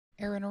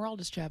Aaron,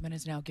 Aroldis Chapman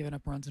has now given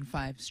up runs in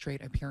 5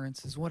 straight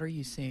appearances. What are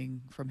you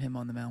seeing from him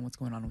on the mound? What's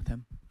going on with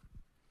him?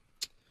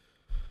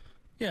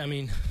 Yeah, I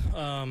mean,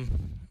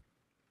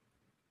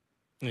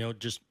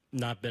 just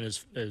not been as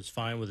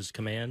fine with his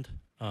command,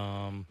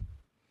 and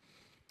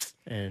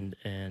I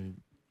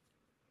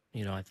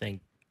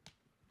think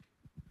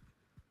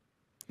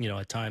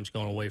at times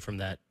going away from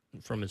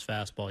his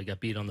fastball. He got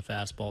beat on the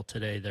fastball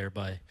today there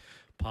by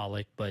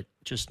Pollock, but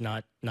just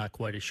not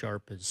quite as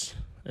sharp as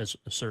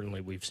certainly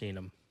we've seen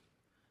him.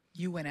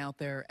 You went out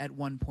there at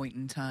one point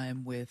in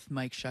time with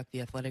Mike Shuck,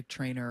 the athletic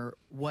trainer.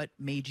 What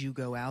made you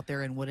go out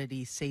there, and what did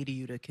he say to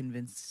you to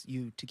convince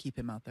you to keep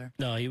him out there?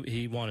 No,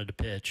 he wanted to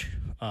pitch.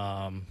 He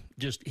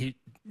was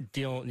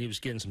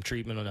getting some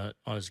treatment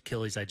on his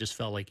Achilles. I just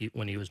felt like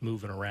when he was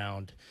moving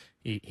around,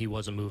 he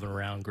wasn't moving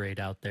around great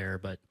out there,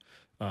 but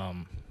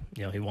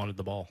he wanted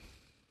the ball.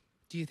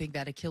 Do you think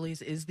that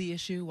Achilles is the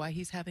issue, why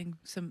he's having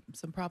some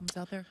problems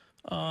out there?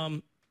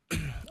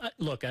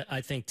 Look,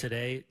 I think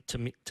today,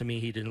 to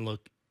me, he didn't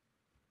look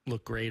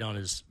great on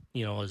his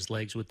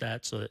legs with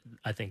that, so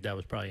I think that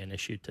was probably an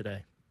issue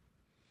today.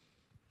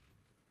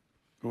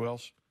 Who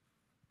else?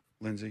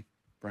 Lindsay,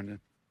 Brendan.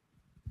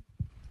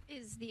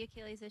 Is the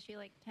Achilles issue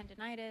like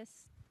tendonitis?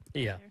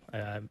 Yeah,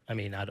 I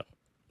mean, I don't.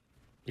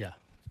 Yeah,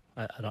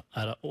 I don't.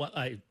 Well,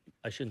 I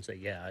shouldn't say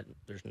yeah.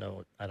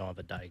 I don't have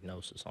a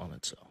diagnosis on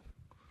it. So,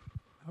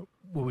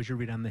 what was your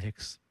read on the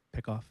Hicks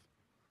pickoff?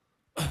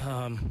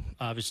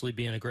 Obviously,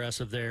 being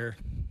aggressive there,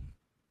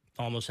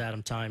 almost had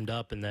him timed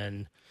up, and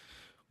then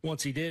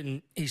once he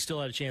didn't, he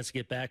still had a chance to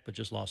get back, but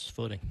just lost his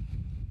footing.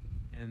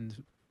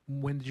 And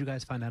when did you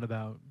guys find out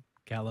about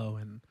Gallo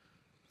and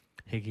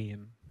Higgy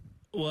and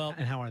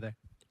how are they?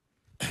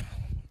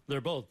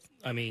 They're both.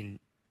 I mean,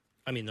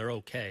 they're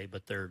okay,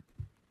 but they're,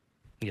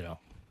 ill.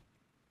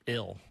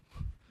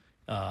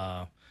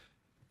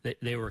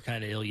 They were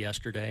kind of ill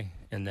yesterday,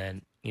 and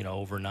then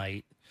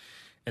overnight,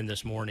 and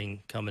this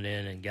morning coming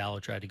in, and Gallo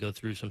tried to go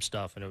through some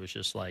stuff, and it was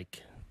just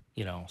like,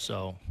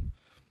 so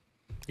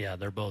yeah,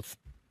 they're both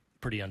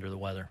pretty under the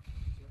weather.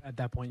 At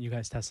that point, you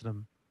guys tested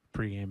them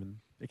pregame, and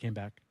they came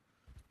back.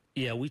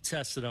 Yeah, we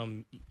tested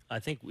them. I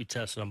think we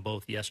tested them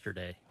both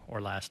yesterday or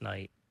last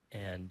night,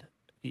 and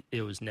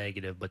it was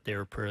negative, but they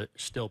were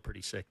still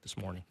pretty sick this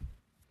morning.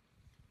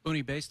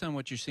 Boone, based on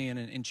what you're seeing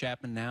in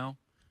Chapman now,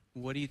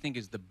 what do you think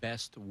is the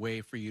best way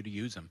for you to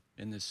use him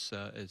in this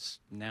is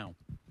now?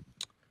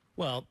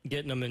 Well,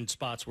 getting him in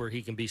spots where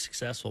he can be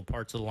successful,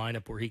 parts of the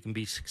lineup where he can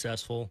be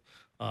successful.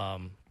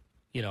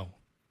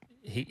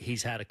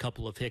 He's had a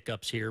couple of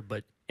hiccups here,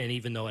 and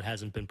even though it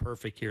hasn't been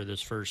perfect here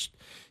this first,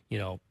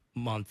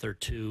 month or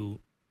two,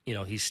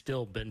 he's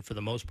still been, for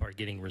the most part,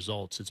 getting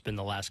results. It's been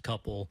the last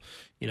couple,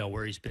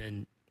 where he's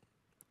been,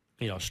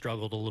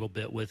 struggled a little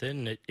bit with it,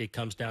 and it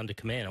comes down to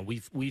command. And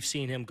we've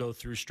seen him go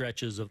through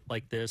stretches of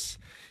like this,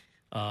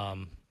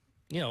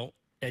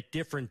 at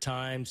different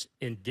times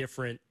in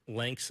different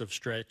lengths of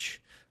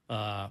stretch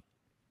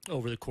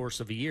over the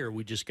course of a year.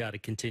 We just got to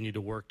continue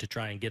to work to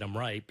try and get him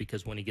right,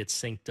 because when he gets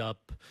synced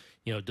up,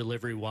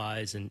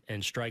 delivery-wise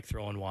and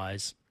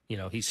strike-throwing-wise,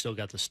 he's still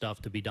got the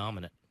stuff to be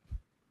dominant.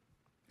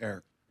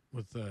 Eric.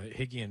 With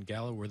Higgy and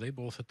Gallo, were they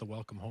both at the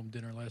welcome home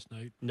dinner last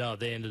night? No,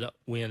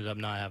 we ended up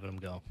not having them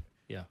go.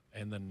 Yeah.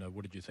 And then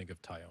what did you think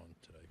of Tyone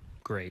today?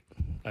 Great.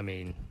 I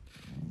mean,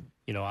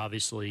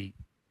 obviously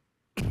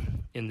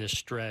in this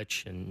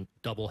stretch and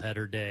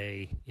doubleheader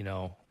day,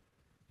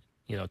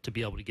 to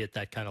be able to get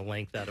that kind of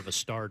length out of a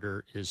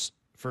starter is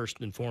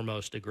first and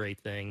foremost a great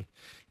thing.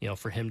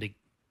 For him to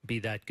be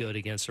that good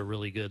against a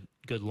really good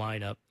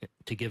lineup,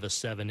 to give us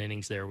 7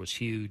 innings there was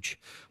huge.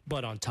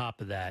 But on top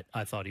of that,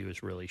 I thought he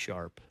was really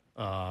sharp.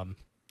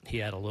 He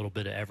had a little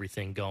bit of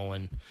everything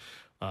going.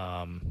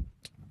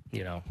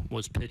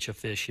 Was pitch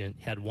efficient.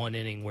 Had one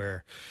inning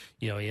where,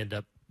 he ended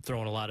up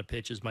throwing a lot of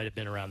pitches, might have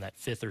been around that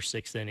 5th or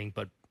 6th inning,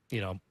 but,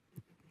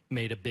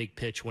 made a big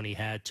pitch when he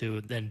had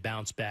to, then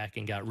bounced back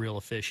and got real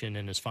efficient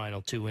in his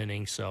final 2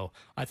 innings. So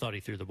I thought he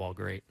threw the ball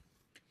great.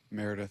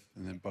 Meredith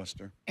and then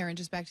Buster. Aaron,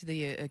 just back to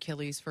the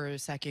Achilles for a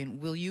second.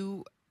 Will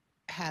you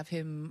have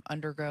him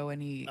undergo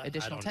any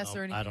additional tests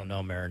or anything? I don't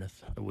know,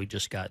 Meredith. We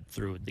just got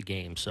through the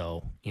game,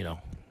 so,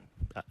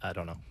 I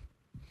don't know.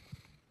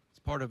 It's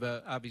part of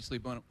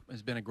obviously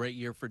has been a great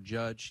year for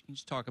Judge. Can you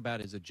just talk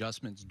about his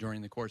adjustments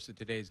during the course of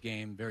today's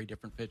game, very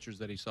different pitchers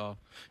that he saw?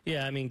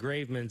 Yeah, I mean,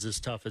 Graveman's as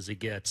tough as it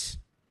gets,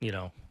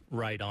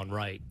 right on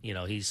right.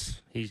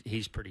 He's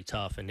pretty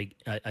tough, and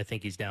I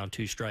think he's down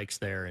 2 strikes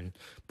there and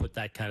put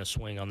that kind of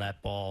swing on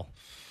that ball.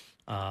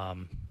 A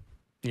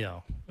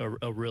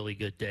really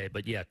good day.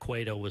 But, yeah,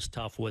 Cueto was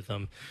tough with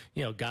him.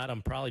 Got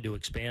him probably to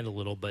expand a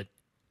little, but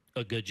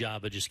a good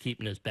job of just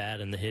keeping his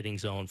bat in the hitting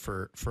zone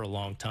for a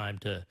long time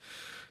to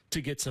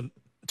get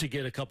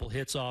a couple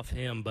hits off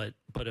him, but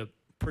a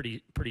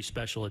pretty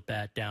special at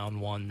bat down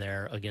 1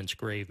 there against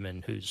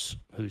Graveman,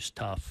 who's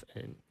tough,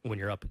 and when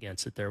you're up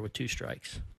against it there with 2 strikes.